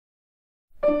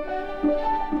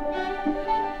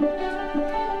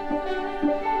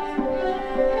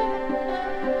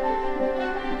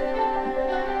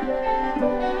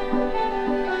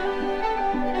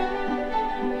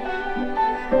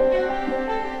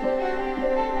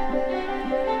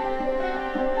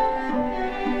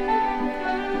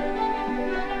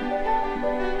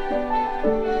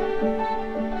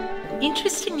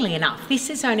Interestingly enough, this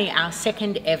is only our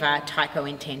second ever Taiko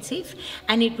Intensive,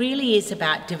 and it really is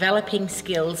about developing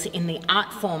skills in the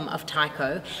art form of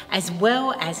Taiko, as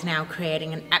well as now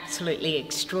creating an absolutely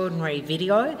extraordinary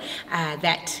video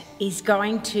that is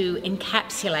going to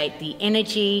encapsulate the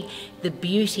energy, the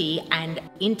beauty and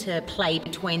interplay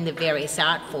between the various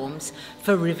art forms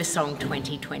for Riversong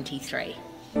 2023.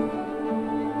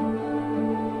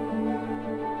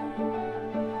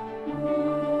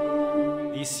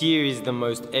 This year is the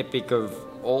most epic of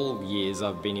all years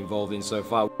I've been involved in so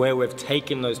far, where we've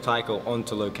taken those taiko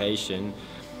onto location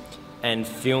and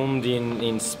filmed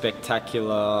in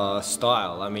spectacular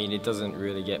style. I mean, it doesn't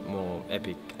really get more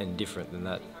epic and different than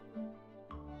that.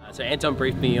 So Anton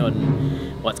briefed me on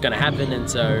what's going to happen, and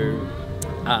so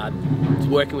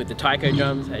working with the taiko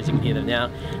drums, as you can hear them now,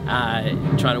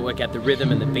 trying to work out the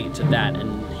rhythm and the beats of that,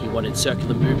 and he wanted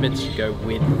circular movements to go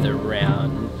with the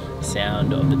round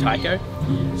sound of the taiko.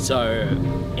 So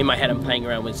in my head I'm playing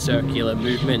around with circular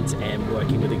movements and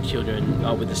working with the children,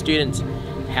 with the students,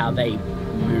 how they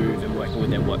move and working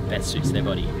with them what best suits their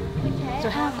body.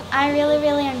 Okay. I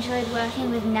really enjoyed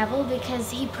working with Neville because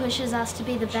he pushes us to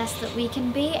be the best that we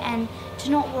can be and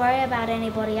to not worry about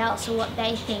anybody else or what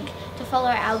they think, to follow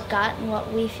our gut and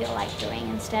what we feel like doing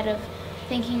instead of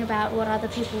thinking about what other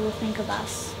people will think of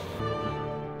us.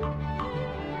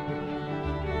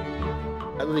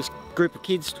 This group of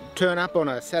kids turn up on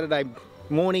a Saturday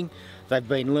morning. They've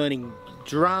been learning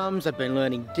drums, they've been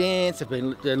learning dance,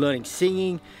 they're learning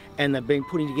singing, and they've been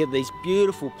putting together these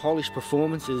beautiful polished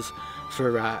performances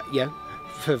for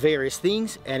for various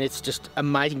things. And it's just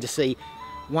amazing to see,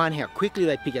 one, how quickly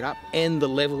they pick it up and the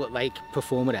level that they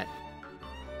perform it at.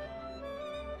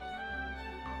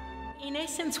 In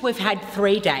essence, we've had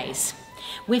 3 days.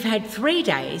 We've had 3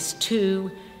 days to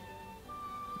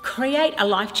create a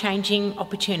life-changing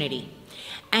opportunity.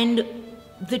 And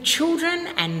the children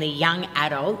and the young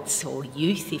adults, or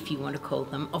youth if you want to call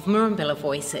them, of Moorambilla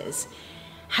Voices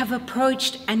have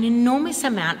approached an enormous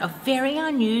amount of very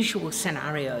unusual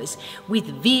scenarios with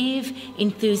viv,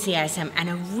 enthusiasm and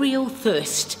a real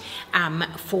thirst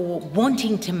for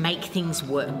wanting to make things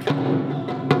work.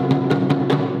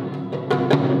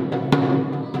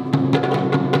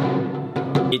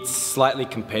 It's slightly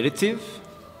competitive.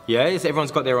 Yeah,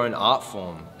 everyone's got their own art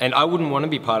form, and I wouldn't want to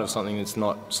be part of something that's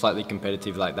not slightly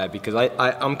competitive like that, because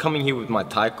I'm coming here with my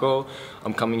taiko,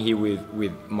 I'm coming here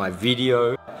with my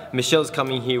video, Michelle's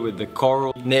coming here with the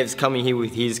choral, Nev's coming here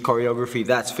with his choreography.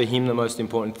 That's for him the most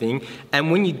important thing.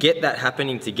 And when you get that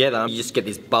happening together, you just get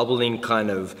this bubbling kind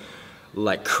of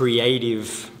like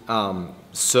creative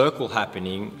circle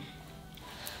happening.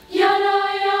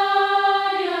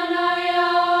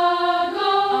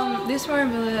 This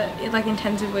Moorambilla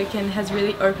intensive weekend has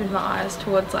really opened my eyes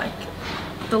towards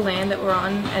the land that we're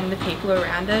on and the people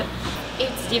around it.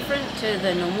 It's different to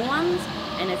the normal ones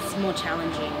and it's more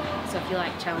challenging. So if you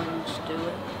like challenge, do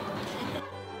it.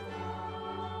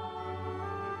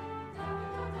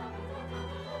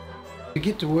 You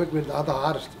get to work with other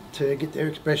artists to get their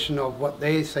expression of what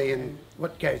they're seeing,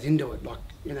 what goes into it,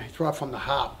 it's right from the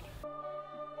heart.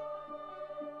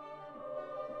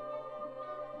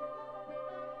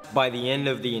 By the end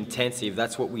of the intensive,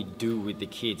 that's what we do with the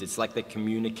kids. It's like they're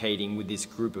communicating with this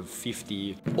group of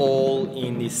 50, all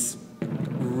in this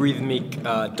rhythmic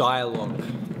dialogue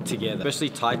together. Especially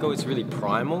taiko, it's really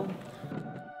primal.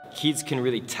 Kids can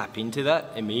really tap into that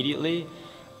immediately,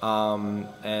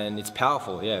 and it's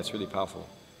powerful. Yeah, it's really powerful.